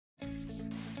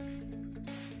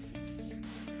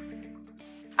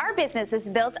Our business is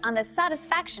built on the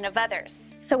satisfaction of others,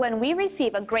 so when we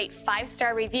receive a great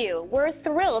 5-star review, we're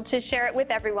thrilled to share it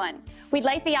with everyone. We'd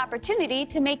like the opportunity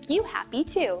to make you happy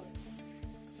too.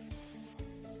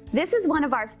 This is one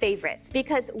of our favorites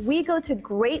because we go to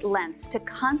great lengths to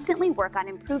constantly work on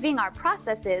improving our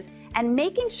processes and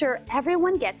making sure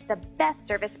everyone gets the best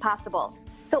service possible.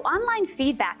 So online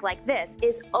feedback like this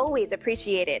is always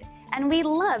appreciated, and we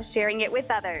love sharing it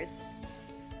with others.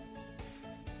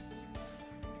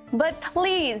 But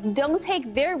please don't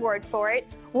take their word for it.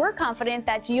 We're confident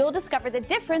that you'll discover the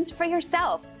difference for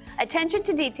yourself. Attention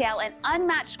to detail and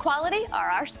unmatched quality are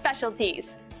our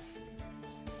specialties.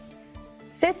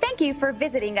 So thank you for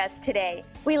visiting us today.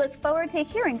 We look forward to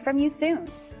hearing from you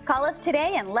soon. Call us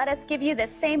today and let us give you the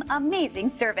same amazing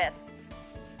service.